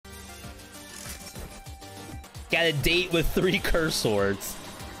Got a date with 3 curse swords.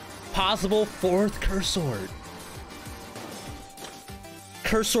 Possible 4th curse sword.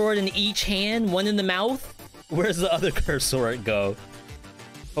 Curse sword in each hand, 1 in the mouth. Where's the other curse sword go?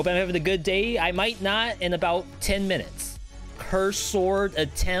 Hope I'm having a good day. I might not in about 10 minutes. Curse sword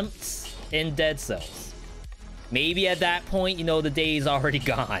attempts in Dead Cells. Maybe at that point, you know, the day is already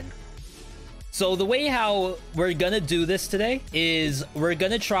gone. So the way how we're gonna do this today is we're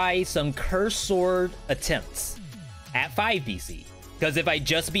gonna try some curse sword attempts at 5 BC. Because if I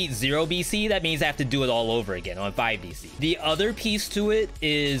just beat 0 BC, that means I have to do it all over again on 5 BC. The other piece to it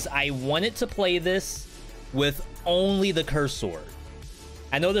is I wanted to play this with only the curse sword.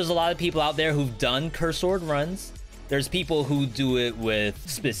 I know there's a lot of people out there who've done curse sword runs. There's people who do it with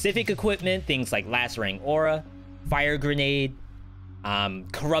specific equipment, things like lacerating aura, fire grenade,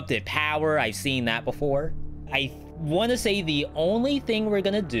 corrupted power. I've seen that before. I want to say the only thing we're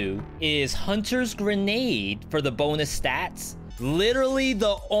gonna do is hunter's grenade for the bonus stats. Literally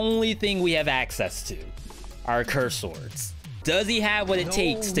the only thing we have access to are curse swords. Does he have what it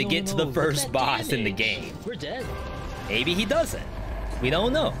takes to get to the first boss in the game? We're dead. Maybe he doesn't. We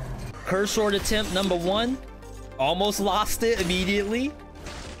don't know. Curse sword attempt number 1. Almost lost it immediately.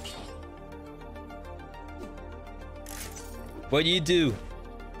 What do?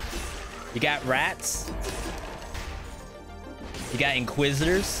 You got rats. You got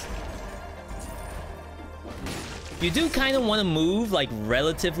inquisitors. You do kind of want to move like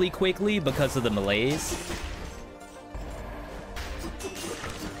relatively quickly because of the melees.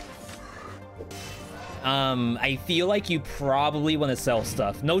 I feel like you probably want to sell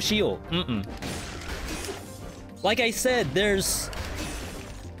stuff. No shield. Like I said, there's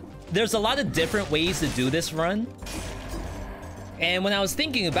a lot of different ways to do this run. And when I was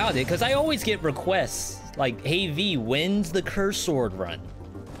thinking about it, because I always get requests like, hey V, when's the curse sword run?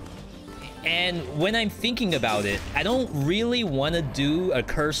 And when I'm thinking about it, I don't really want to do a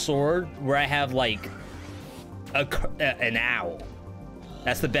curse sword where I have like an owl.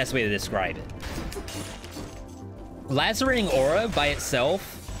 That's the best way to describe it. Lacerating aura by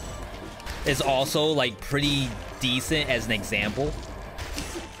itself is also like pretty decent as an example.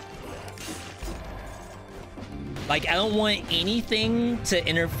 Like, I don't want anything to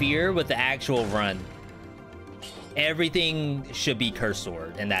interfere with the actual run. Everything should be curse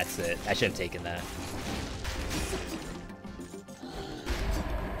sword, and that's it. I should have taken that.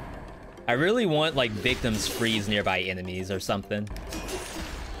 I really want like victims freeze nearby enemies or something.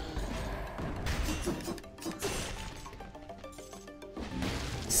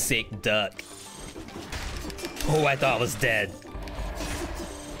 Sick duck. Oh, I thought I was dead.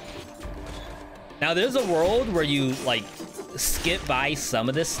 Now there's a world where you like skip by some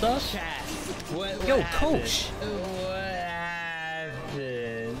of this stuff. Yo, coach. What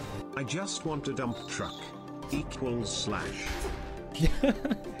happened? I just want a dump truck equals slash.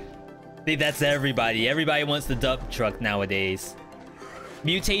 See, that's everybody. Everybody wants the dump truck nowadays.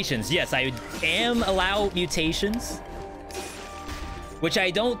 Mutations. Yes, I am allowed mutations. Which I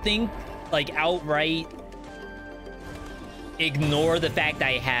don't think, like, outright ignore the fact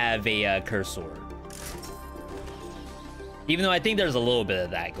I have a curse sword. Even though I think there's a little bit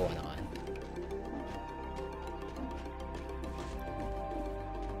of that going on.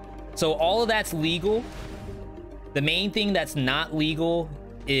 So all of that's legal. The main thing that's not legal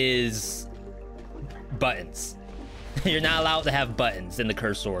is buttons. You're not allowed to have buttons in the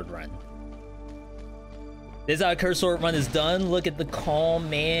curse sword run. This is how a curse sword run is done. Look at the calm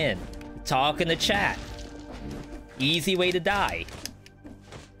man. Talk in the chat. Easy way to die.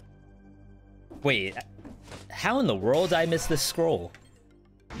 Wait, how in the world did I miss this scroll?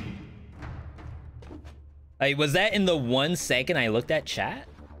 Like, was that in the 1 second I looked at chat?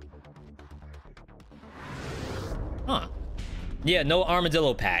 Huh. Yeah, no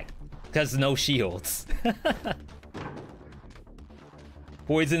armadillo pack. Because no shields.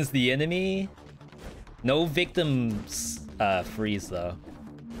 Poisons the enemy. No victims freeze, though.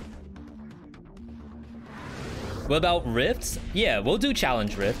 What about rifts? Yeah, we'll do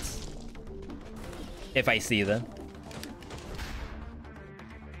challenge rifts. If I see them.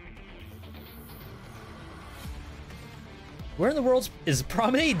 Where in the world is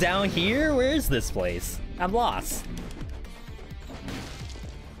Promenade down here? Where is this place? I'm lost.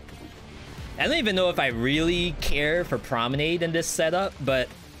 I don't even know if I really care for Promenade in this setup, but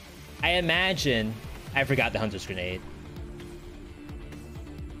I imagine I forgot the Hunter's Grenade.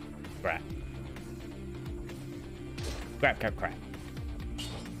 Crap. Crap.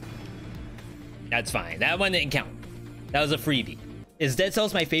 That's fine. That one didn't count. That was a freebie. Is Dead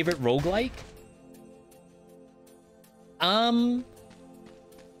Cells my favorite roguelike?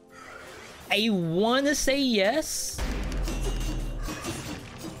 I want to say yes.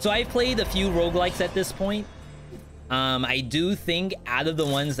 So I've played a few roguelikes at this point. I do think out of the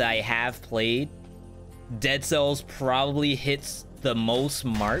ones that I have played, Dead Cells probably hits the most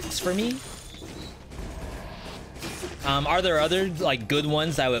marks for me. Are there other like good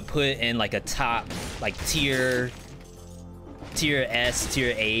ones I would put in like a top like tier S,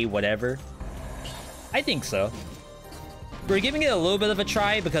 tier A, whatever? I think so. We're giving it a little bit of a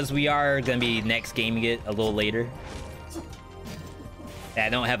try because we are gonna be next gaming it a little later. I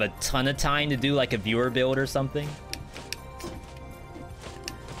don't have a ton of time to do like a viewer build or something.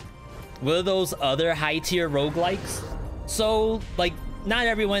 What are those other high tier roguelikes? So like not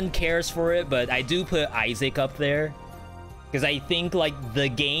everyone cares for it, but I do put Isaac up there because I think like the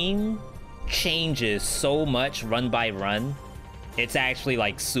game changes so much run by run. It's actually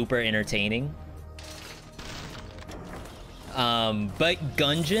like super entertaining. But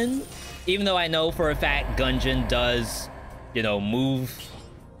Gungeon, even though I know for a fact Gungeon does, you know, move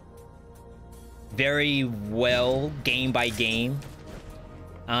very well game by game,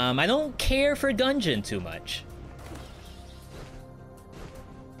 I don't care for Gungeon too much.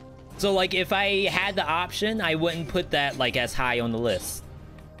 So like if I had the option, I wouldn't put that like as high on the list.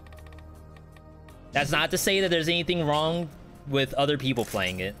 That's not to say that there's anything wrong with other people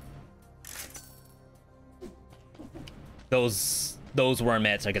playing it. Those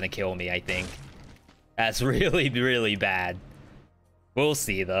wormettes are gonna kill me, I think. That's really, really bad. We'll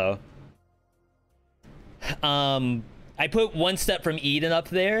see though. I put One Step from Eden up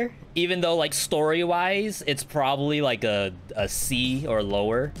there, even though like story-wise, it's probably like a C or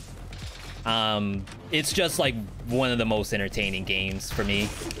lower. It's just like one of the most entertaining games for me.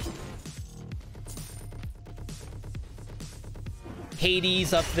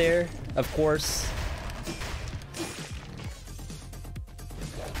 Hades up there, of course.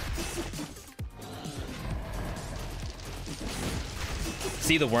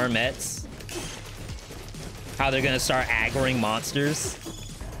 See the wormettes? How they're gonna start aggroing monsters.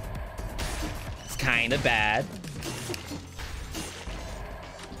 It's kind of bad.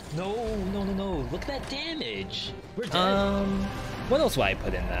 No. Look at that damage. We're dead. What else would I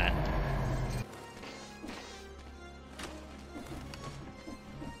put in that?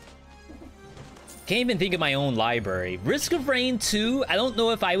 Can't even think of my own library. Risk of Rain 2, I don't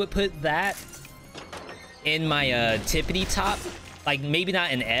know if I would put that in my tippity top. Like, maybe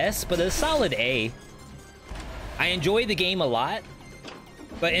not an S, but a solid A. I enjoy the game a lot,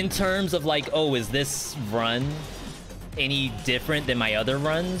 but in terms of like, oh, is this run any different than my other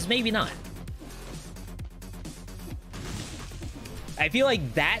runs? Maybe not. I feel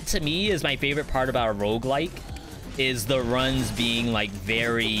like that, to me, is my favorite part about a roguelike, is the runs being like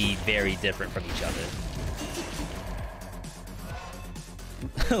very, very different from each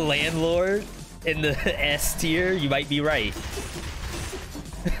other. Landlord in the S tier, you might be right.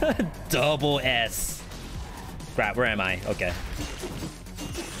 Double S. Crap, where am I? Okay.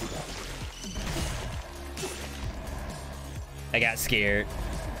 I got scared.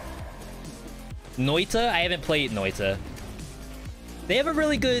 Noita? I haven't played Noita. They have a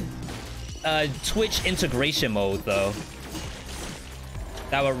really good Twitch integration mode, though.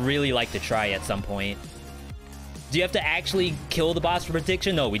 That I would really like to try at some point. Do you have to actually kill the boss for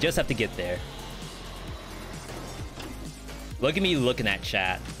prediction? No, we just have to get there. Look at me looking at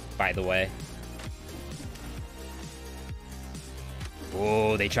chat, by the way.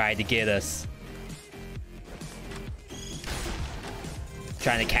 Oh, they tried to get us.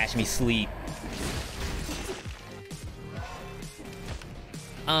 Trying to catch me sleep.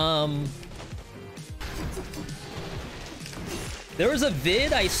 There was a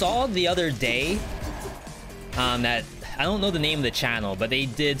vid I saw the other day. That I don't know the name of the channel, but they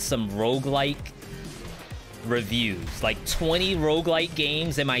did some roguelike reviews. Like 20 roguelike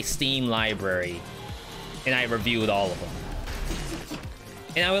games in my Steam library. And I reviewed all of them.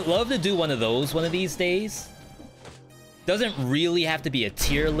 And I would love to do one of those one of these days. Doesn't really have to be a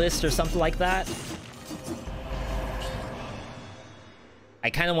tier list or something like that. I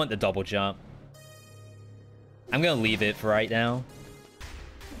kind of want the double jump. I'm gonna leave it for right now.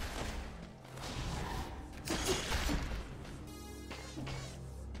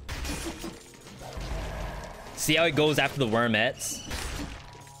 See how it goes after the wormettes?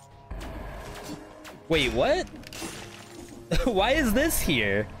 Wait, what? Why is this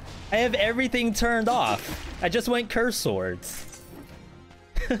here? I have everything turned off. I just went curse swords.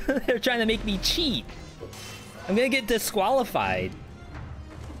 They're trying to make me cheat. I'm gonna get disqualified.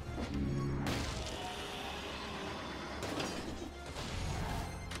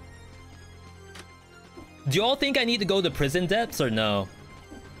 Do y'all think I need to go to prison depths or no?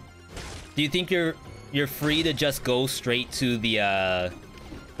 Do you think you're free to just go straight to the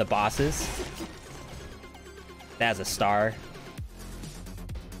bosses? That's a star.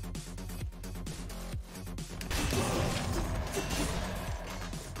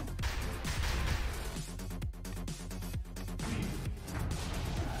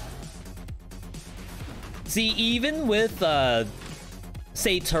 See, even with,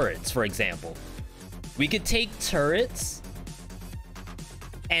 say, turrets, for example. We could take turrets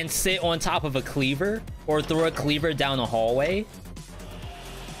and sit on top of a cleaver, or throw a cleaver down a hallway,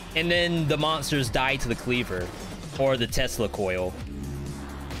 and then the monsters die to the cleaver, or the Tesla coil.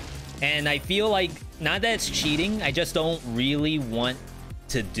 And I feel like, not that it's cheating, I just don't really want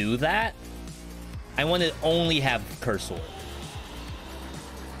to do that. I want to only have Cursor.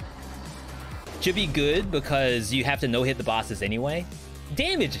 Should be good because you have to no-hit the bosses anyway.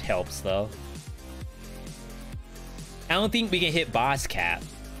 Damage helps though. I don't think we can hit boss cap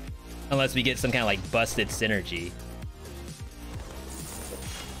unless we get some kind of like busted synergy.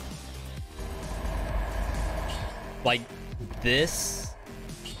 Like this.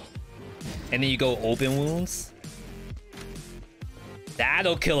 And then you go open wounds.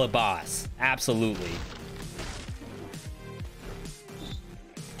 That'll kill a boss. Absolutely.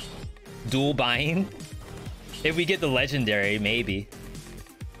 Dual bind? If we get the legendary, maybe.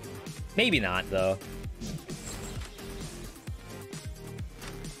 Maybe not, though.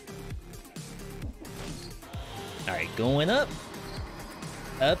 Alright, going up.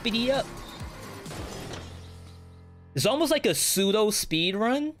 Uppity up. It's almost like a pseudo speed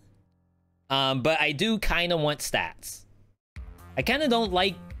run. But I do kind of want stats. I kind of don't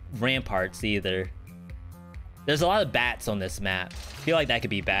like ramparts either. There's a lot of bats on this map. I feel like that could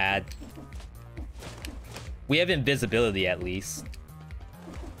be bad. We have invisibility at least.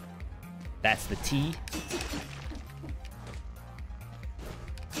 That's the T.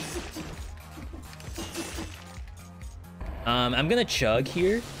 I'm gonna chug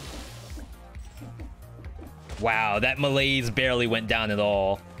here. Wow, that malaise barely went down at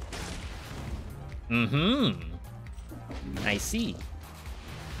all. I see.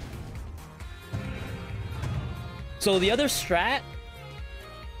 So the other strat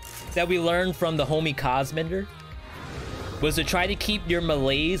that we learned from the homie Cosmender was to try to keep your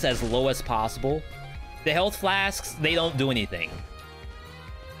malaise as low as possible. The health flasks, they don't do anything.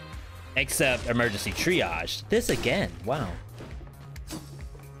 Except emergency triage. This again, wow.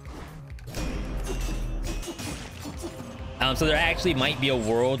 So there actually might be a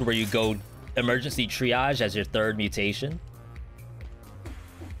world where you go emergency triage as your third mutation.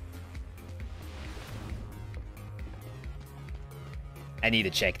 I need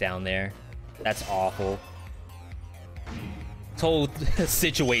to check down there. That's awful. This whole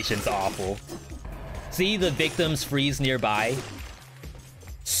situation's awful. See the victims freeze nearby?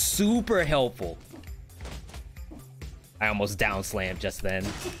 Super helpful. I almost down slammed just then.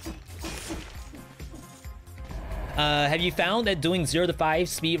 Have you found that doing 0 to 5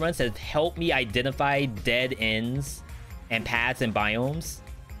 speedruns has helped me identify dead ends and paths and biomes?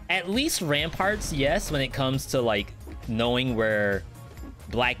 At least ramparts, yes, when it comes to like knowing where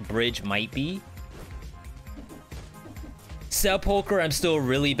Black Bridge might be. Sepulcher, I'm still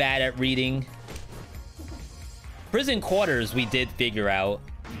really bad at reading. Prison Quarters, we did figure out.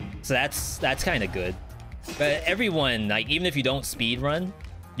 So that's kind of good. But everyone, like, even if you don't speedrun,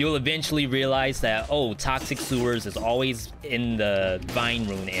 you'll eventually realize that, oh, Toxic Sewers is always in the Vine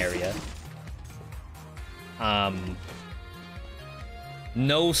Rune area.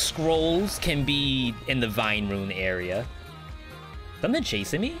 No scrolls can be in the Vine Rune area. Something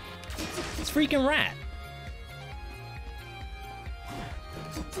chasing me? It's freaking rat.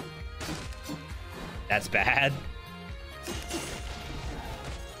 That's bad.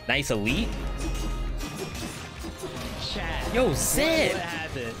 Nice elite. Chat. Yo, Zed! What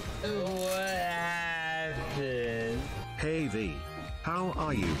happened? What happened? Hey V, how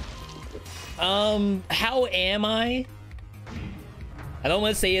are you? How am I? I don't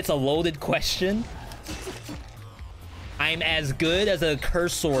want to say it's a loaded question. I'm as good as a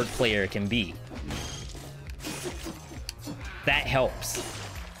curse sword player can be. That helps.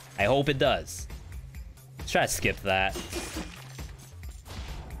 I hope it does. Let's try to skip that.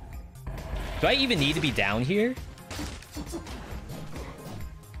 Do I even need to be down here?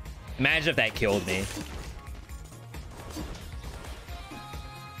 Imagine if that killed me.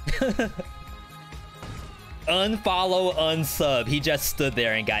 Unfollow, unsub. He just stood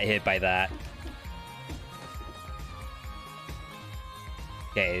there and got hit by that.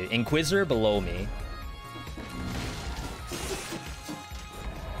 Okay, Inquisitor below me.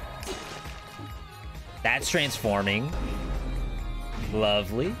 That's transforming.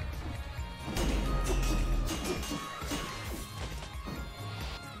 Lovely.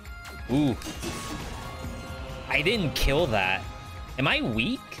 Ooh. I didn't kill that. Am I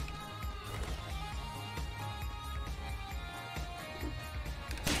weak?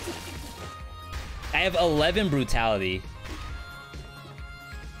 I have 11 brutality.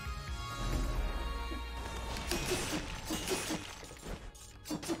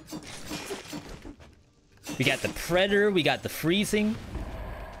 We got the Predator, we got the Freezing.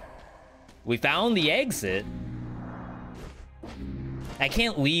 We found the exit. I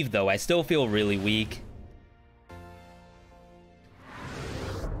can't leave though, I still feel really weak.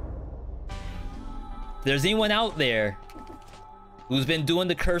 If there's anyone out there who's been doing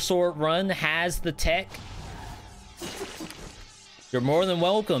the cursor run, has the tech, you're more than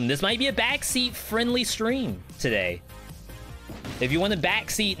welcome. This might be a backseat friendly stream today. If you want a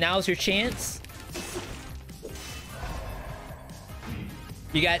backseat, now's your chance.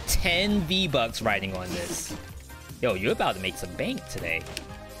 You got 10 V-Bucks riding on this. Yo, you're about to make some bank today.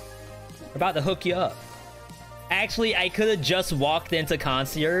 We're about to hook you up. Actually, I could have just walked into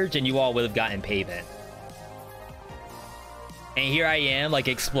Concierge and you all would have gotten payment. And here I am, like,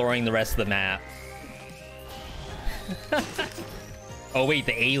 exploring the rest of the map. Oh, wait,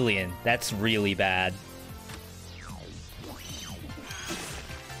 the alien. That's really bad.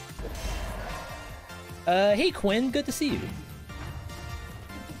 Hey, Quinn. Good to see you.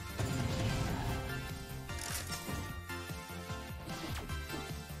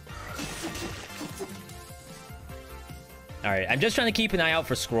 Alright, I'm just trying to keep an eye out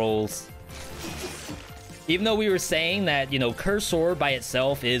for scrolls. Even though we were saying that, you know, Cursor by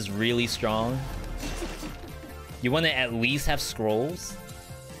itself is really strong, you want to at least have scrolls.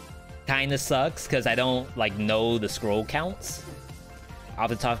 Kinda sucks, because I don't, like, know the scroll counts off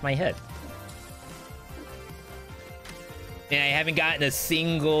the top of my head. And I haven't gotten a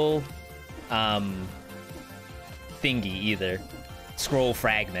single, thingy either. Scroll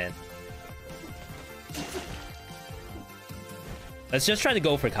fragment. Let's just try to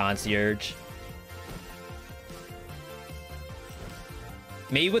go for Concierge.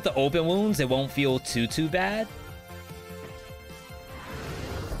 Maybe with the open wounds, it won't feel too bad.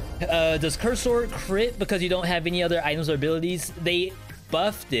 Does Cursor crit because you don't have any other items or abilities? They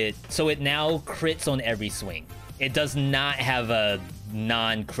buffed it, so it now crits on every swing. It does not have a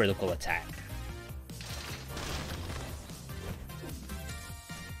non-critical attack.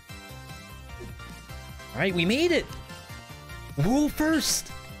 Alright, we made it! World first!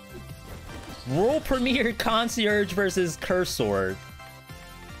 World premiere Concierge versus Cursor.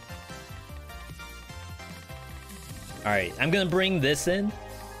 Alright, I'm gonna bring this in.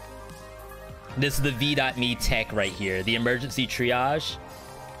 This is the Veedotme tech right here. The emergency triage.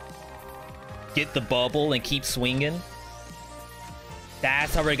 Get the bubble and keep swinging.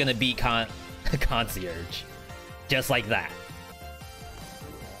 That's how we're gonna beat Concierge. Just like that.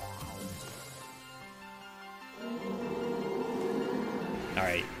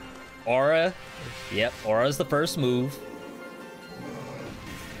 Alright. Aura. Yep, Aura's the first move.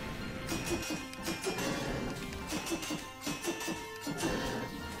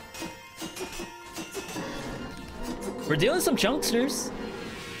 We're dealing some chunksters.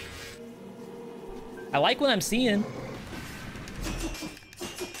 I like what I'm seeing.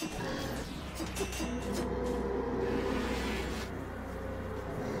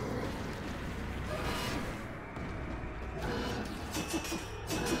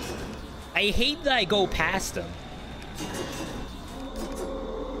 I hate that I go past him.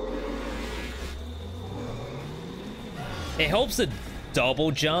 It helps to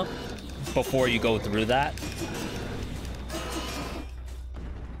double jump before you go through that.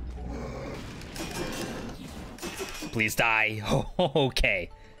 Please die. Oh, okay.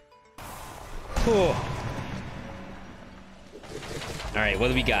 All right, what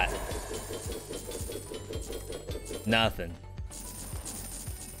do we got? Nothing.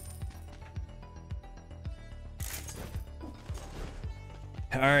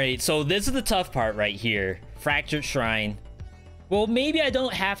 All right, so this is the tough part right here. Fractured Shrine. Well, maybe I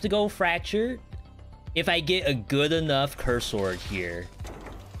don't have to go Fractured if I get a good enough Cursor here.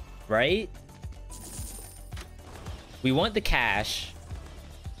 Right? We want the cash.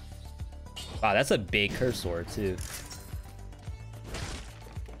 Wow, that's a big Cursor, too.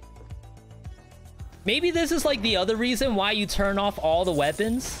 Maybe this is like the other reason why you turn off all the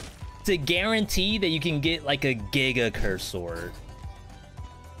weapons. To guarantee that you can get like a Giga Cursor.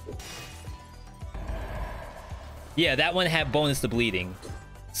 Yeah, that one had bonus to bleeding.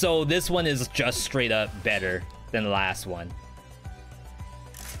 So this one is just straight up better than the last one.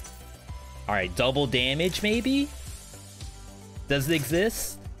 Alright, double damage maybe? Does it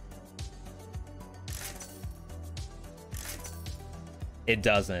exist? It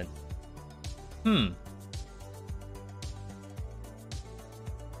doesn't.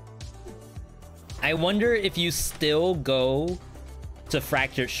 I wonder if you still go to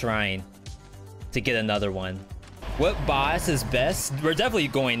Fractured Shrine to get another one. What boss is best? We're definitely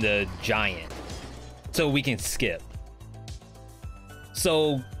going to Giant, so we can skip.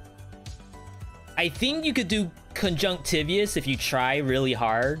 So I think you could do Conjunctivius if you try really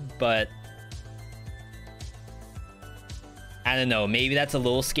hard, but I don't know, maybe that's a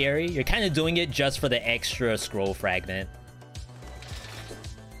little scary. You're kind of doing it just for the extra scroll fragment.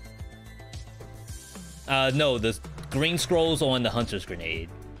 No, the green scroll's on the Hunter's Grenade.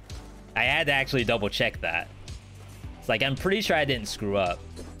 I had to actually double check that. It's like, I'm pretty sure I didn't screw up.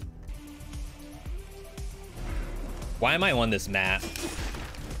 Why am I on this map?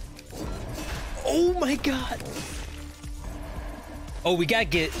 Oh my god! Oh, we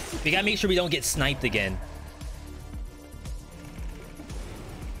gotta make sure we don't get sniped again.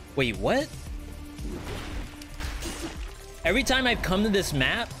 Wait, what? Every time I've come to this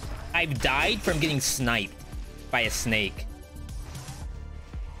map, I've died from getting sniped by a snake.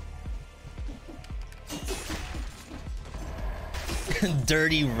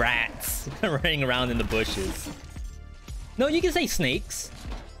 Dirty rats running around in the bushes. No, you can say snakes.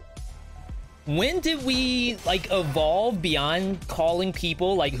 When did we, like, evolve beyond calling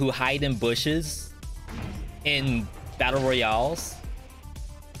people, like, who hide in bushes in Battle Royales?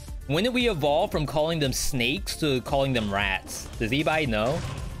 When did we evolve from calling them snakes to calling them rats? Does anybody know?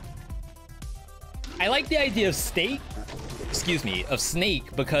 I like the idea of snake, of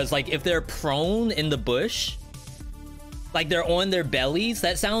snake, because, like, if they're prone in the bush, like they're on their bellies,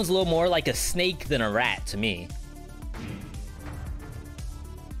 that sounds a little more like a snake than a rat to me.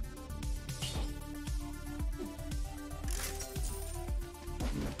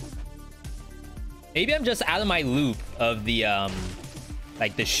 Maybe I'm just out of my loop of the,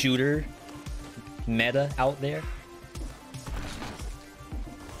 like the shooter meta out there.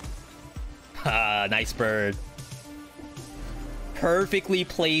 Ah, nice bird. Perfectly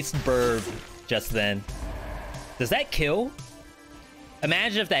placed bird just then. Does that kill?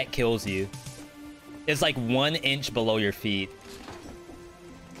 Imagine if that kills you. It's like 1 inch below your feet.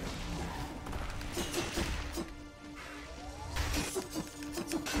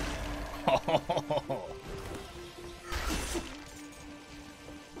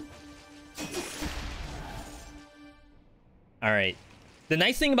 Alright. The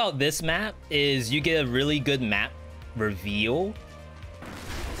nice thing about this map is you get a really good map reveal.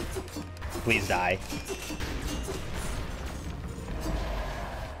 Please die.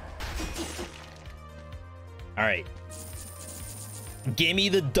 Alright. Gimme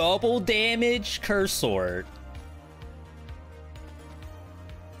the double damage curse sword.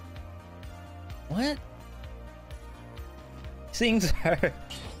 What? Things are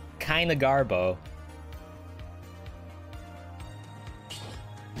kinda garbo.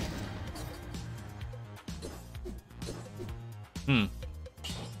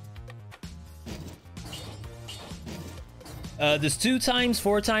 Does 2 times,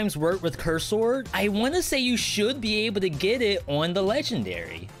 4 times work with Curse Sword? I want to say you should be able to get it on the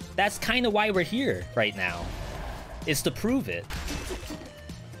Legendary. That's kind of why we're here right now. Is to prove it.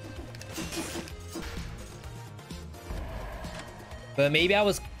 But maybe I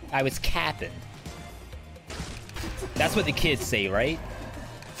was capping. That's what the kids say, right?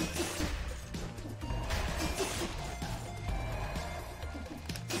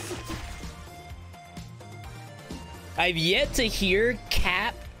 I've yet to hear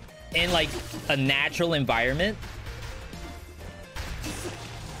cap in like a natural environment.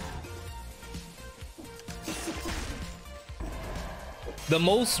 The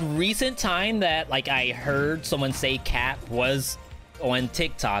most recent time that like I heard someone say cap was on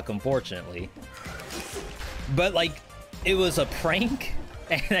TikTok, unfortunately. But like it was a prank,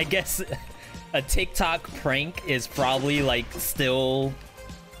 and I guess a TikTok prank is probably like still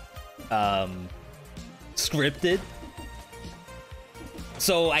scripted.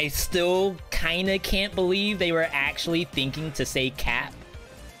 So I still kinda can't believe they were actually thinking to say cap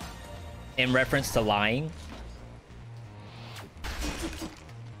in reference to lying.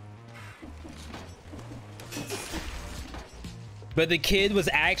 But the kid was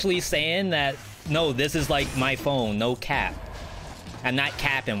actually saying that, no, this is like my phone, no cap. I'm not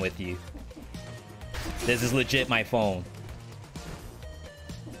capping with you. This is legit my phone.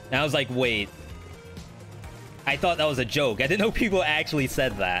 And I was like, wait. I thought that was a joke. I didn't know people actually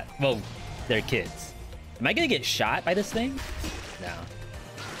said that. Well, they're kids. Am I gonna get shot by this thing? No.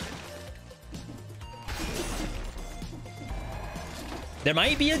 There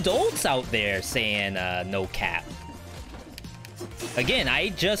might be adults out there saying no cap. Again, I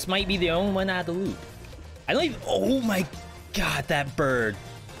just might be the only one out of the loop. I don't even... Oh my god, that bird.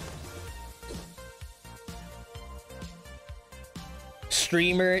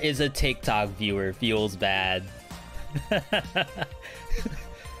 Streamer is a TikTok viewer. Feels bad.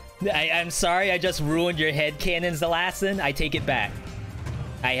 I'm sorry I just ruined your headcanons, the last one. I take it back.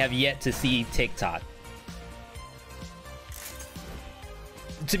 I have yet to see TikTok.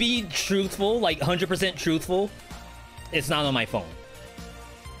 To be truthful, like 100% truthful, it's not on my phone.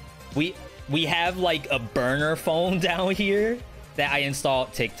 We have like a burner phone down here that I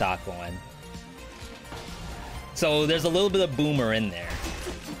installed TikTok on. So there's a little bit of boomer in there.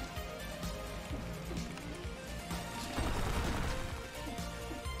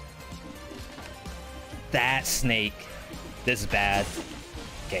 That snake. This is bad.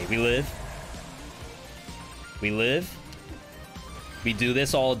 Okay, we live. We live. We do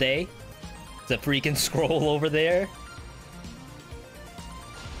this all day. It's a freaking scroll over there.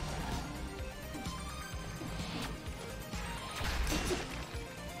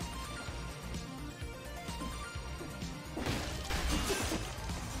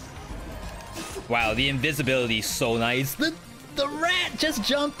 Wow, the invisibility is so nice. The rat just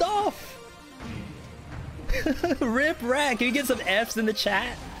jumped off. Rip rat. Can you get some F's in the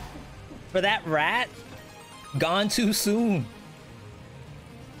chat for that rat? Gone too soon.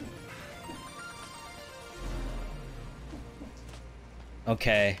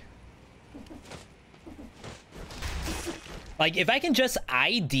 Okay. Like, if I can just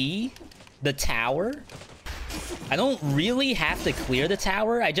ID the tower, I don't really have to clear the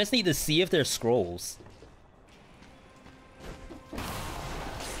tower. I just need to see if there's scrolls.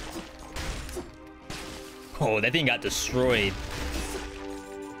 Oh, that thing got destroyed.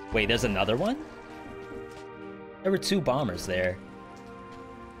 Wait, there's another one? There were 2 bombers there.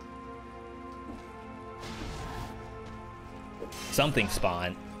 Something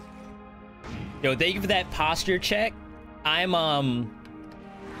spawned. Yo, thank you for that posture check. I'm one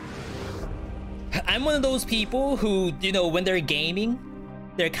of those people who, you know, when they're gaming,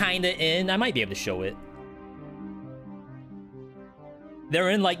 they're kind of in... I might be able to show it.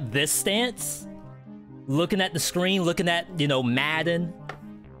 They're in, like, this stance. Looking at the screen, looking at, you know, Madden.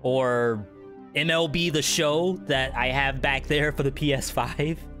 Or MLB The Show that I have back there for the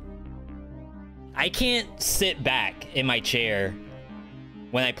PS5. I can't sit back in my chair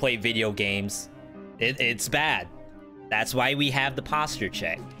when I play video games. It's bad. That's why we have the posture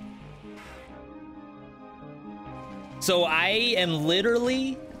check. So I am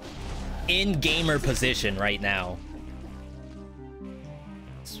literally in gamer position right now.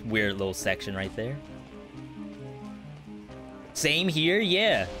 It's a weird little section right there. Same here,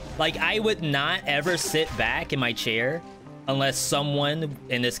 yeah. Like, I would not ever sit back in my chair unless someone,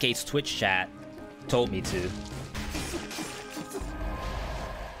 in this case Twitch chat, told me to.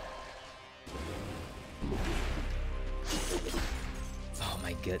 Oh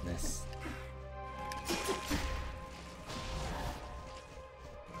my goodness.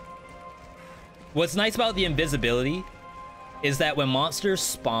 What's nice about the invisibility is that when monsters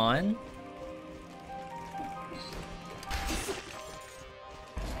spawn,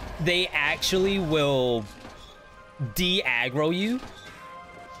 they actually will de-aggro you.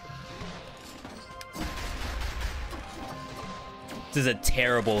 This is a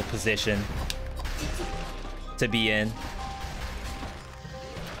terrible position to be in.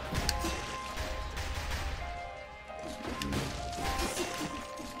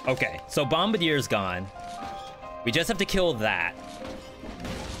 Okay, so Bombardier's gone. We just have to kill that.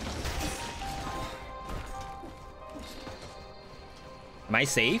 Am I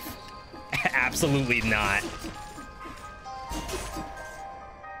safe? Absolutely not.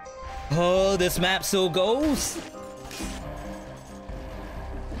 Oh, this map still goes.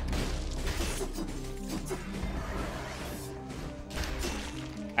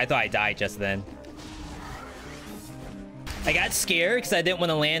 I thought I died just then. I got scared because I didn't want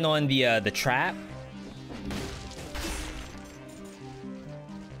to land on the trap.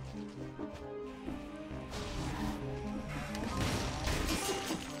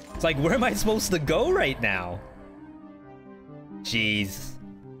 It's like, where am I supposed to go right now? Jeez.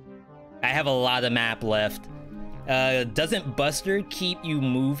 I have a lot of map left. Doesn't Buster keep you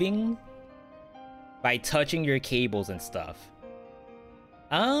moving by touching your cables and stuff?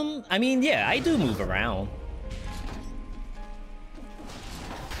 I mean, yeah, I do move around.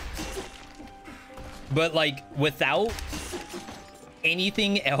 But, like, without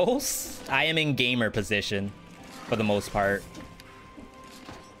anything else, I am in gamer position for the most part.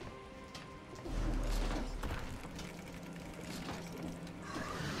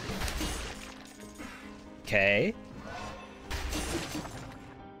 Okay.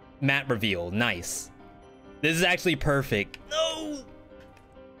 Map reveal. Nice. This is actually perfect. No!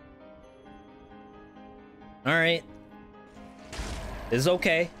 Alright. This is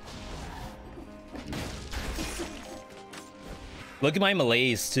okay. Look at my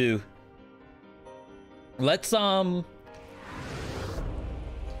malaise, too. Let's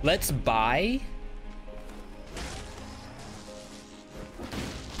buy.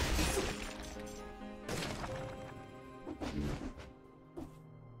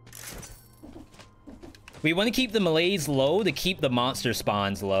 We want to keep the malaise low to keep the monster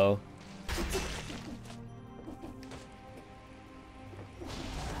spawns low.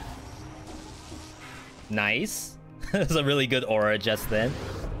 Nice. That's a really good aura just then.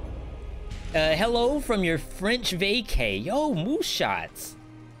 Hello from your French vacay. Yo, moose shots.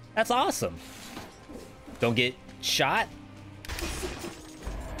 That's awesome. Don't get shot.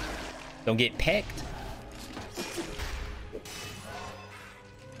 Don't get pecked.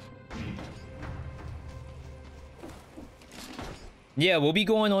 Yeah, we'll be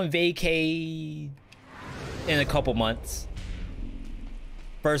going on vacay in a couple months.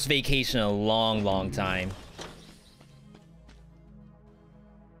 First vacation in a long, long time.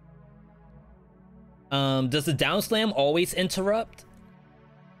 Does the down slam always interrupt?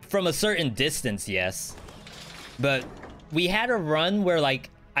 From a certain distance, yes. But we had a run where, like,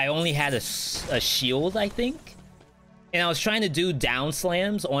 I only had a shield, I think. And I was trying to do down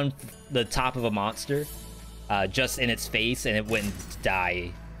slams on the top of a monster. Just in its face, and it wouldn't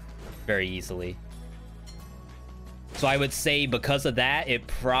die very easily. So I would say because of that, it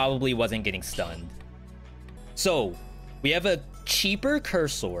probably wasn't getting stunned. So, we have a cheaper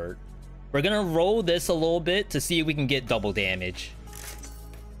curse sword. We're gonna roll this a little bit to see if we can get double damage.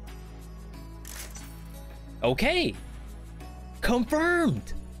 Okay.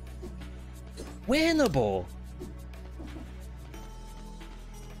 Confirmed. Winnable.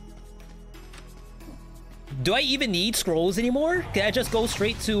 Do I even need scrolls anymore? Can I just go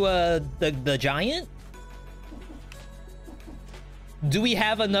straight to the giant? Do we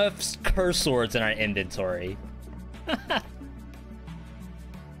have enough curse swords in our inventory? I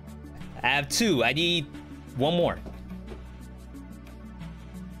have 2. I need 1 more.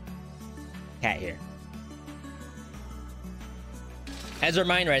 Cat here. As a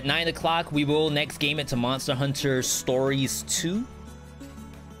reminder, at 9 o'clock, we will next game it to Monster Hunter Stories 2.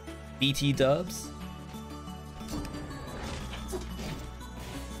 BT dubs.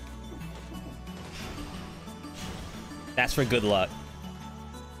 That's for good luck.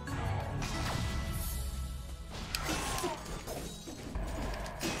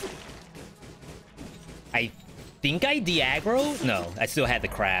 I think I de-aggro? No, I still had the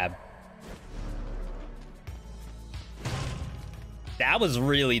crab. That was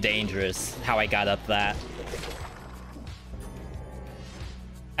really dangerous, how I got up that.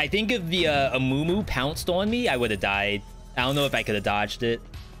 I think if the Amumu pounced on me, I would have died. I don't know if I could have dodged it.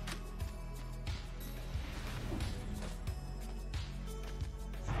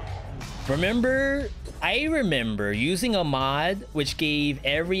 I remember using a mod which gave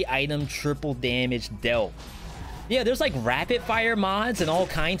every item triple damage dealt. Yeah, there's like rapid fire mods and all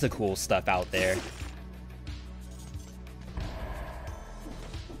kinds of cool stuff out there.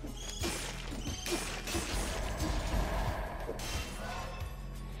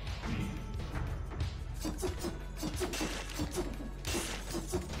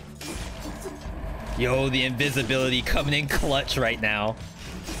 Yo, the invisibility coming in clutch right now.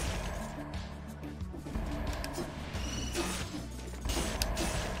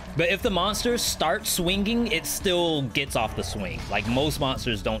 But if the monsters start swinging, it still gets off the swing. Like, most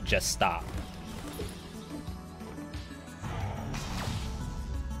monsters don't just stop.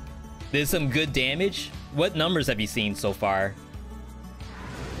 There's some good damage. What numbers have you seen so far?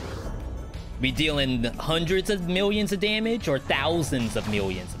 We dealing hundreds of millions of damage or thousands of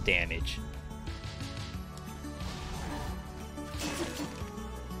millions of damage?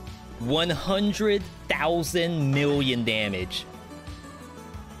 100,000 million damage.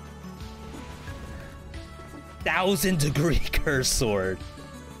 1,000-degree curse sword.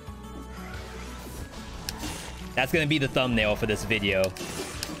 That's gonna be the thumbnail for this video.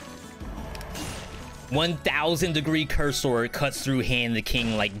 1,000-degree curse sword cuts through Hand the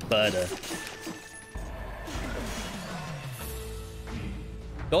King like butter.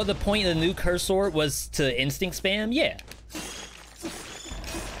 Though the point of the new curse sword was to instinct spam, yeah.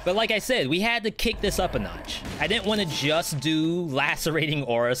 But like I said, we had to kick this up a notch. I didn't want to just do lacerating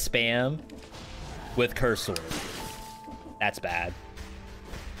aura spam with curse sword. That's bad.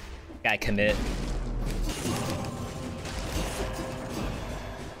 Gotta commit.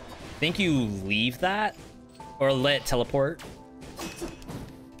 Think you leave that? Or let it teleport?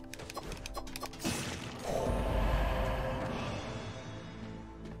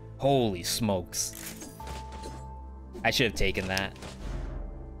 Holy smokes. I should have taken that.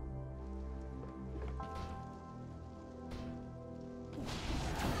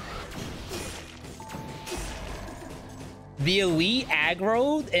 The elite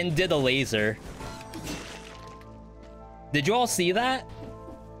aggroed and did a laser. Did you all see that?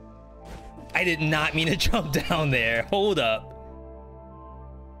 I did not mean to jump down there. Hold up.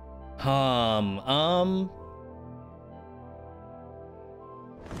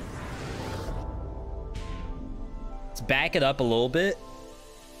 Let's back it up a little bit.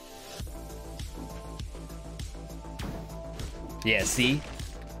 Yeah, see?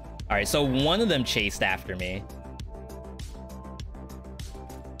 All right, so one of them chased after me.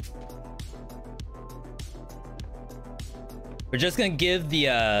 We're just gonna give the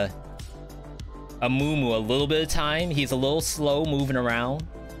Amumu a little bit of time. He's a little slow moving around.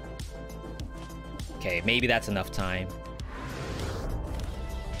 Okay, maybe that's enough time.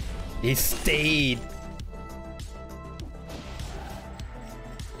 He stayed.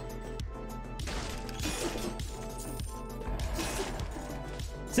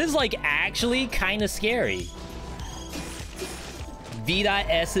 This is like actually kind of scary.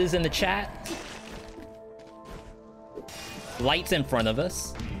 V.S is in the chat. Lights in front of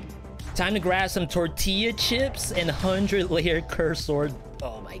us. Time to grab some tortilla chips and 100-layer curse sword.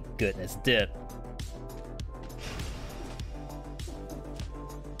 Oh my goodness, dip.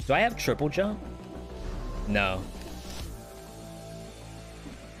 Do I have triple jump? No.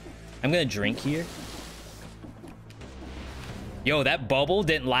 I'm gonna drink here. Yo, that bubble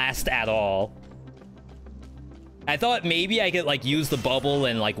didn't last at all. I thought maybe I could like use the bubble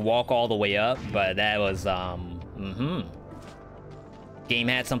and like walk all the way up, but that was game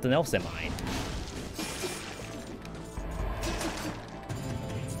had something else in mind.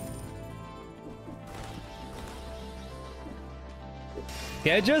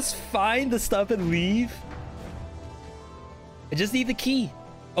 Can I just find the stuff and leave? I just need the key.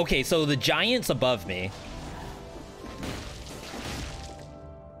 Okay, so the giant's above me.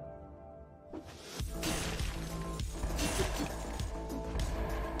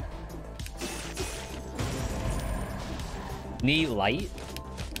 Need light.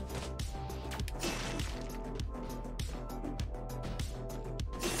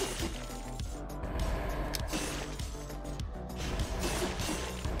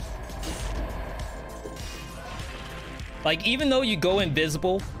 Like, even though you go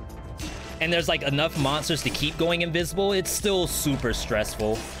invisible and there's like enough monsters to keep going invisible, it's still super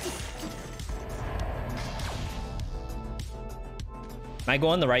stressful. Am I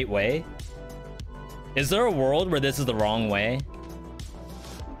going the right way? Is there a world where this is the wrong way?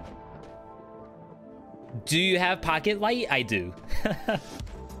 Do you have pocket light? I do.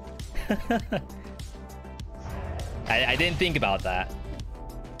 I didn't think about that.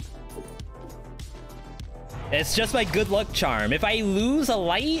 It's just my good luck charm. If I lose a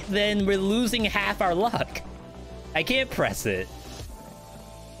light, then we're losing half our luck. I can't press it.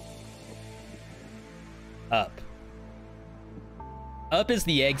 Up. Up is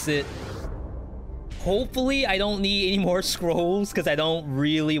the exit. Hopefully, I don't need any more scrolls because I don't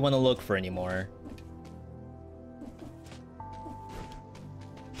really want to look for any more.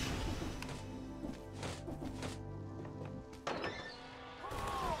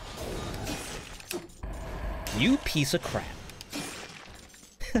 You piece of crap.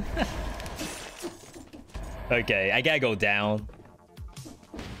 Okay, I gotta go down.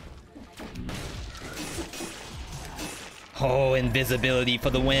 Oh, invisibility for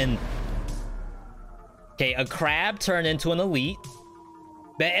the win. Okay, a crab turned into an elite.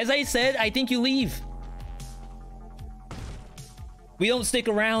 But as I said, I think you leave. We don't stick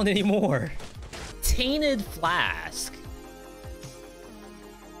around anymore. Tainted flask.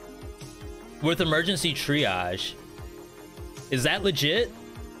 With emergency triage. Is that legit?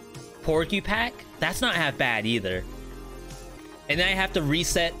 Porcupack? That's not half bad either. And then I have to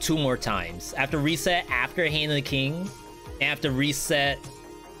reset 2 more times. I have to reset after Hand of the King. And I have to reset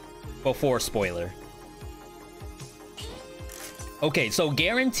before spoiler. Okay, so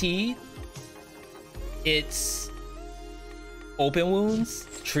guaranteed it's open wounds,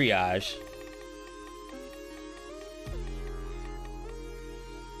 triage.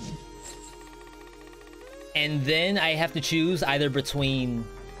 And then I have to choose either between...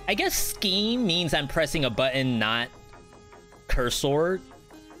 I guess scheme means I'm pressing a button, not curse sword.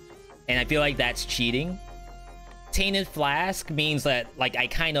 And I feel like that's cheating. Tainted flask means that like I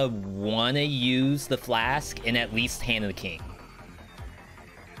kind of want to use the flask and at least Hand of the King.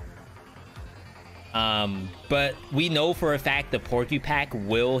 But we know for a fact the Porcupack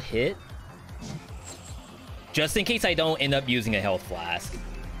will hit. Just in case I don't end up using a health flask.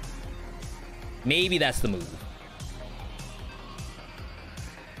 Maybe that's the move.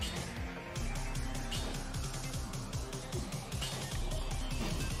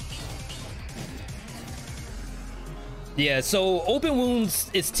 Yeah, so open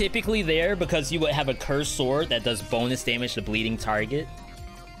wounds is typically there because you would have a cursed sword that does bonus damage to bleeding target.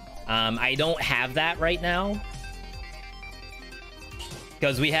 I don't have that right now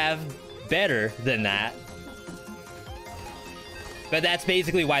because we have better than that. But that's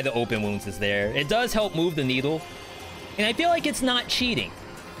basically why the open wounds is there. It does help move the needle, and I feel like it's not cheating.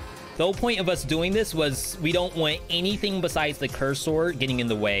 The whole point of us doing this was we don't want anything besides the cursed sword getting in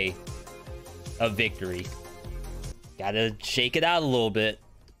the way of victory. Gotta shake it out a little bit.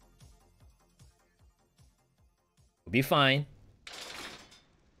 We'll be fine.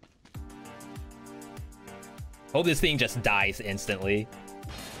 Hope this thing just dies instantly.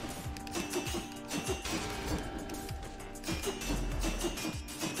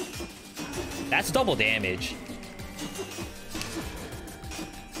 That's double damage.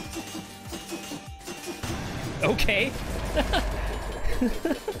 Okay.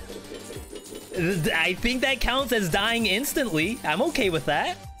 I think that counts as dying instantly. I'm okay with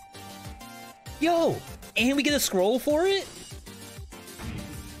that. Yo, and we get a scroll for it?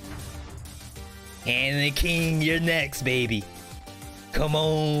 And the king, you're next, baby. Come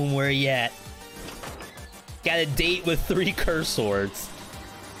on, where you at? Got a date with 3 curse swords.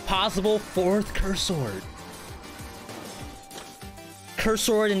 Possible 4th curse sword. Curse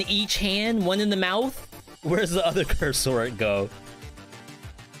sword in each hand, 1 in the mouth. Where's the other curse sword go?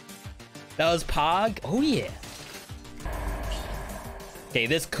 That was Pog? Oh yeah. Okay,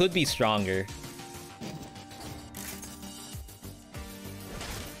 this could be stronger.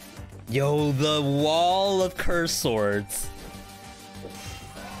 Yo, the wall of curse swords.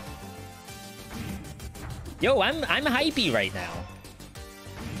 Yo, I'm hypey right now.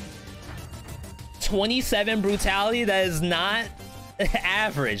 27 brutality, that is not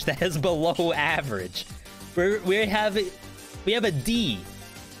average. That is below average. We have a D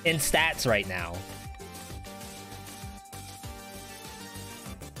in stats right now.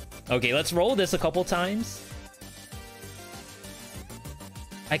 Okay, let's roll this a couple times.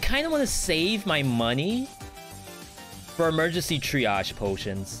 I kind of want to save my money for emergency triage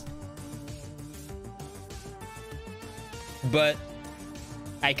potions. But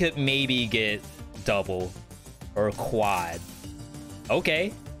I could maybe get double or quad.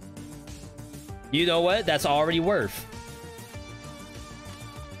 Okay. You know what? That's already worth.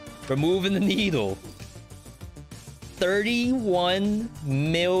 Removing the needle. 31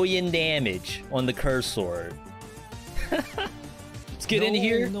 million damage on the curse sword. Let's get in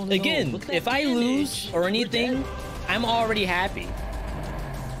here. Again, if I lose or anything, I'm already happy.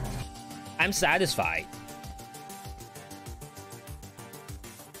 I'm satisfied.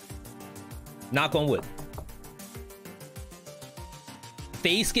 Knock on wood.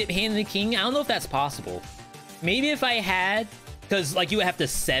 Phase skip Hand of the King? I don't know if that's possible. Maybe if I had... Because, like, you would have to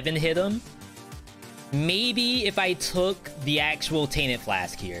 7 hit him. Maybe if I took the actual Tainted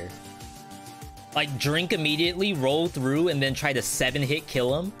Flask here. Like, drink immediately, roll through, and then try to 7-hit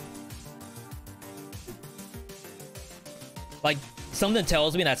kill him. Like, something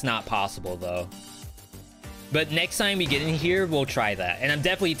tells me that's not possible, though. But next time we get in here, we'll try that. And I'm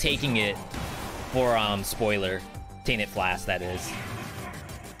definitely taking it for, spoiler. Tainted Flask, that is.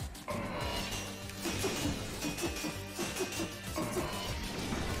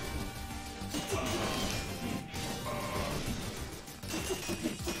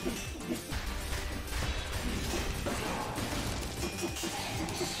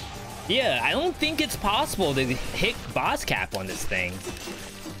 Yeah, I don't think it's possible to hit boss cap on this thing.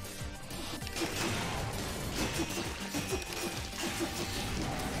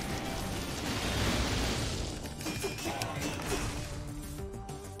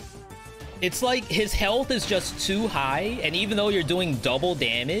 It's like his health is just too high, and even though you're doing double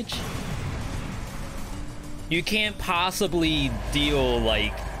damage, you can't possibly deal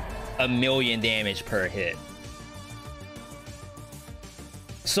like 1,000,000 damage per hit.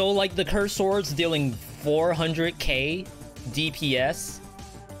 So, like, the Cursed Sword's dealing 400k DPS.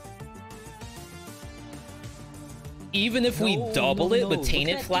 Even if we double it with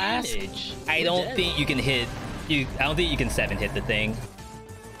Tainted Flask, I don't think you can hit... I don't think you can 7-hit the thing.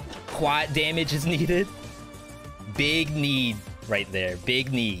 Quad damage is needed. Big need right there.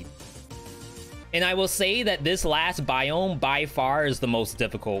 Big need. And I will say that this last biome, by far, is the most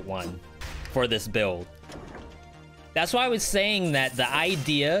difficult one for this build. That's why I was saying that the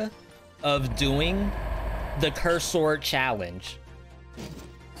idea of doing the Cursed Sword challenge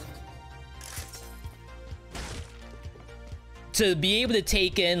to be able to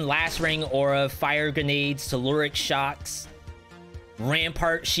take in lacerating aura, fire grenades, telluric shocks,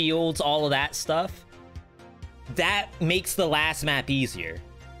 rampart shields, all of that stuff, that makes the last map easier.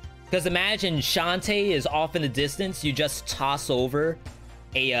 Because imagine Shantae is off in the distance, you just toss over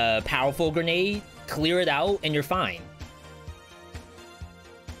a powerful grenade, clear it out, and you're fine.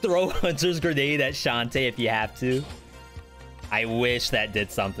 Throw Hunter's grenade at Shantae if you have to. I wish that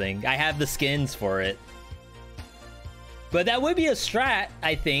did something. I have the skins for it. But that would be a strat,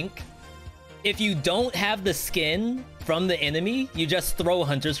 I think. If you don't have the skin from the enemy, you just throw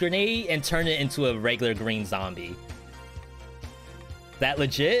Hunter's grenade and turn it into a regular green zombie. Is that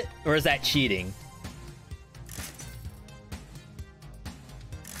legit? Or is that cheating?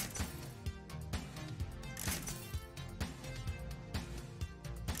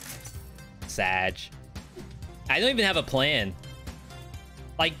 Sag. I don't even have a plan.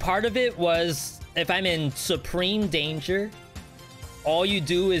 Like, part of it was, if I'm in supreme danger, all you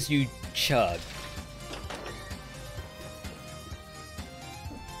do is you chug.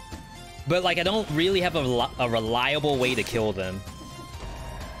 But, like, I don't really have a reliable way to kill them.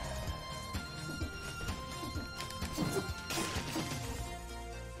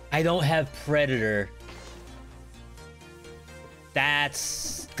 I don't have Predator.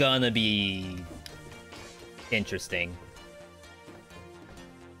 That's gonna be interesting.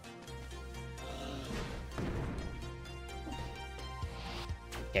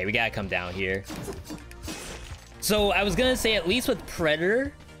 Okay, we gotta come down here. So I was gonna say, at least with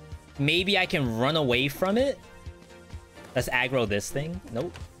Predator, maybe I can run away from it. Let's aggro this thing.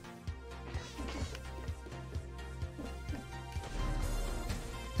 Nope.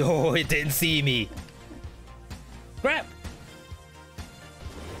 Oh, it didn't see me. Crap.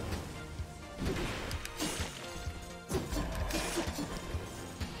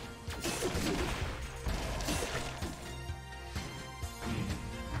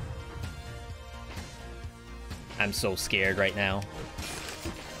 I'm so scared right now.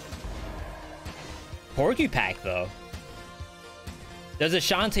 Porcupine, though. There's a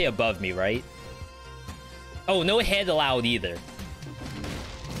Shantae above me, right? Oh, no head allowed either.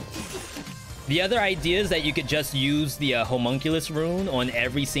 The other idea is that you could just use the homunculus rune on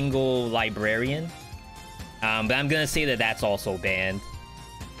every single librarian. But I'm gonna say that that's also banned.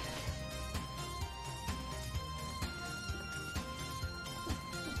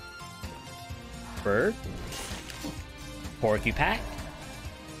 Bird. Porcupine.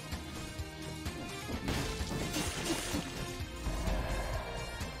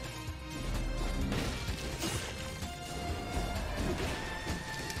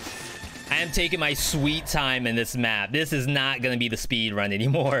 I am taking my sweet time in this map. This is not gonna be the speed run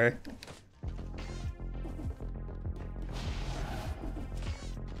anymore.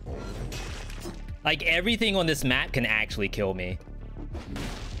 Like, everything on this map can actually kill me.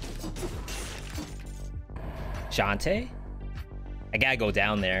 Shantae? I gotta go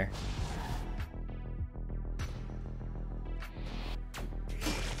down there.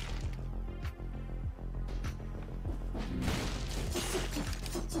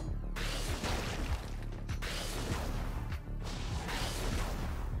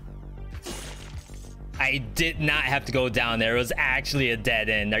 I did not have to go down there. It was actually a dead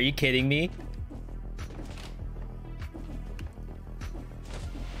end. Are you kidding me?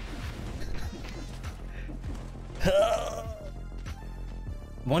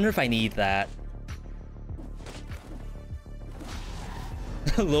 Wonder if I need that.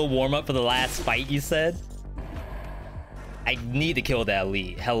 A little warm-up for the last fight, you said? I need to kill that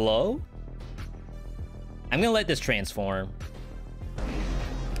elite. Hello? I'm gonna let this transform.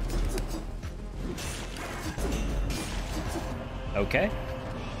 Okay.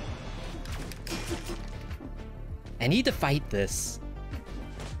 I need to fight this.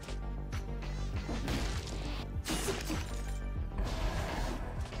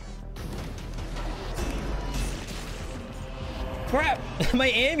 Crap! My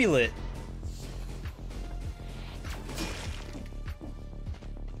amulet!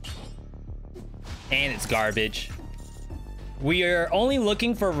 And it's garbage. We are only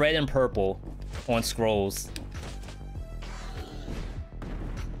looking for red and purple on scrolls.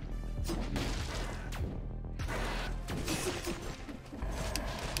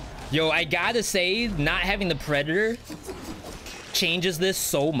 Yo, I gotta say, not having the Predator changes this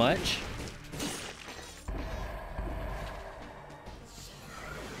so much.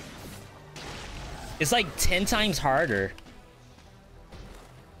 It's like 10 times harder.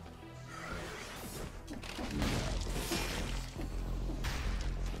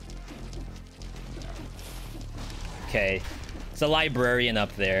 Okay, it's a librarian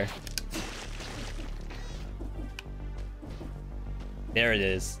up there. There it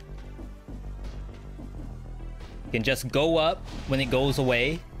is. You can just go up when it goes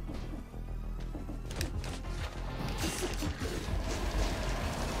away.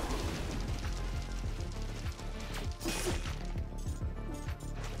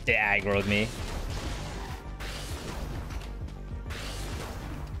 It aggroed me.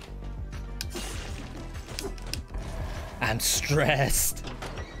 I'm stressed.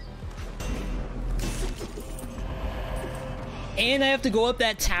 And I have to go up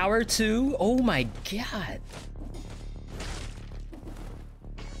that tower too? Oh my god.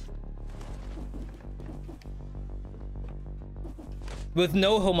 With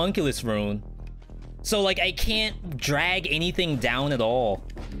no homunculus rune. So like I can't drag anything down at all.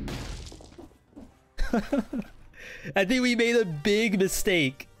 I think we made a big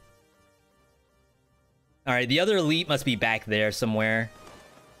mistake. Alright, the other elite must be back there somewhere.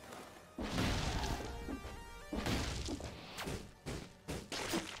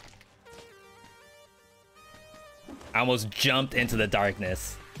 I almost jumped into the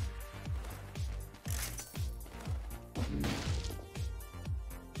darkness.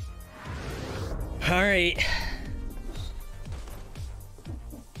 Alright.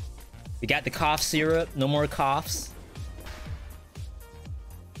 We got the cough syrup. No more coughs.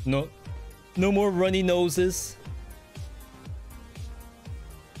 No more runny noses.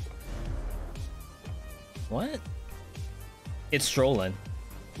 What? It's trolling.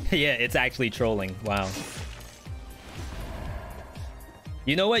 Yeah, it's actually trolling. Wow.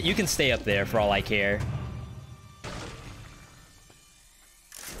 You know what? You can stay up there for all I care.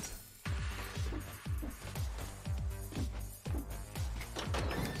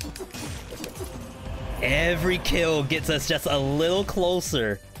 Every kill gets us just a little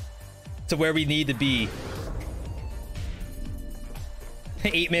closer to where we need to be.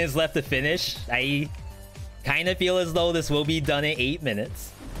 8 minutes left to finish. I kind of feel as though this will be done in 8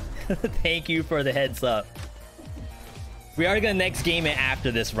 minutes. Thank you for the heads up. We are gonna next game it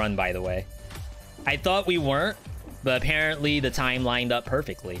after this run, by the way. I thought we weren't, but apparently the time lined up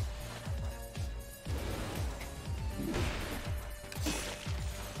perfectly.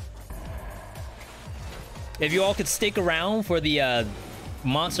 If you all could stick around for the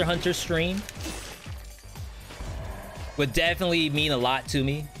Monster Hunter stream, would definitely mean a lot to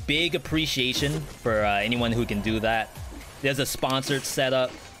me. Big appreciation for anyone who can do that. There's a sponsored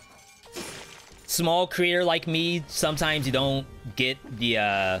setup. Small creator like me, sometimes you don't get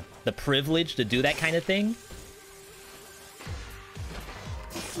the privilege to do that kind of thing.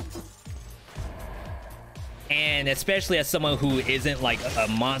 And especially as someone who isn't like a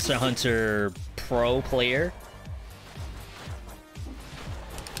Monster Hunter pro player,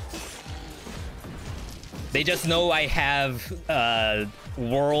 they just know I have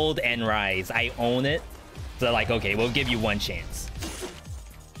World and Rise. I own it. So they're like, okay, we'll give you one chance.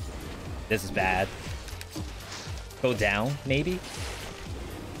 This is bad. Go down, maybe?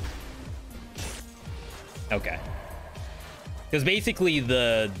 Okay. Because basically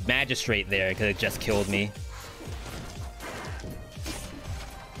the magistrate there could have just killed me.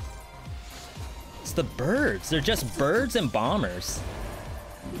 It's the birds. They're just birds and bombers.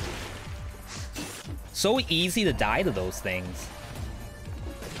 So easy to die to those things.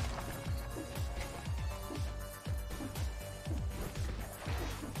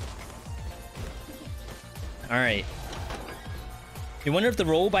 Alright. You wonder if the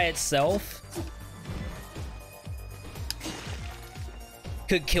roll by itself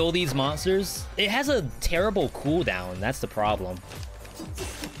could kill these monsters? It has a terrible cooldown. That's the problem.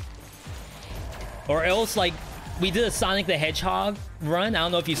 Or else, like, we did a Sonic the Hedgehog run. I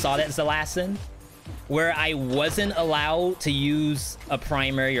don't know if you saw that as the last one, where I wasn't allowed to use a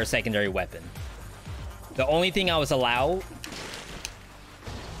primary or secondary weapon. The only thing I was allowed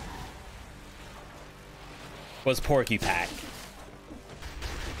was Porcupine.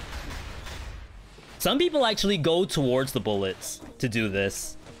 Some people actually go towards the bullets to do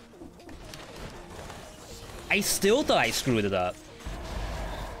this. I still thought I screwed it up.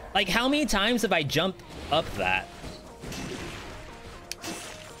 Like, how many times have I jumped up that?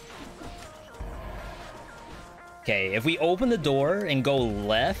 Okay, if we open the door and go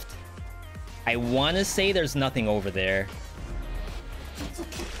left, I want to say there's nothing over there.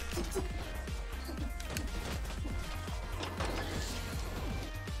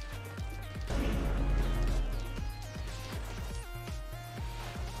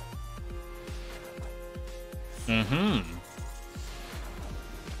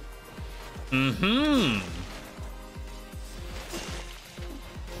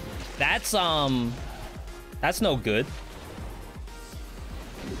 That's no good.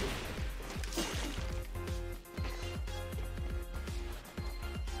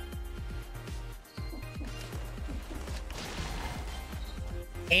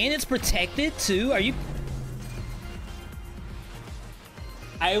 And it's protected too? Are you...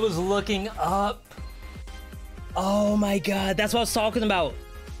 I was looking up. Oh my god, that's what I was talking about.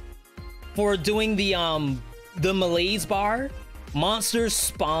 For doing the malaise bar, monsters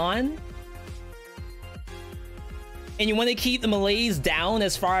spawn. And you want to keep the malaise down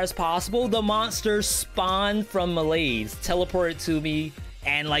as far as possible. The monsters spawn from malaise, teleport it to me,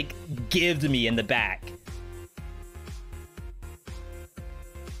 and like give to me in the back.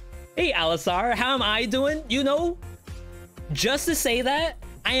 Hey Alisar, how am I doing? You know, just to say that,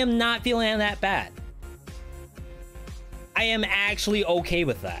 I am not feeling that bad. I am actually okay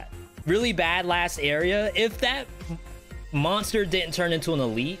with that. Really bad last area. If that monster didn't turn into an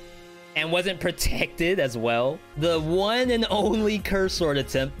elite and wasn't protected as well, the one and only curse sword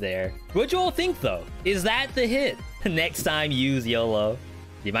attempt there. What you all think though? Is that the hit? Next time use YOLO.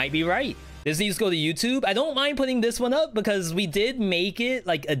 You might be right. This needs to go to YouTube. I don't mind putting this one up because we did make it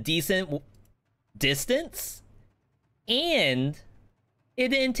like a decent distance and it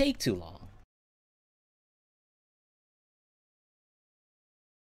didn't take too long.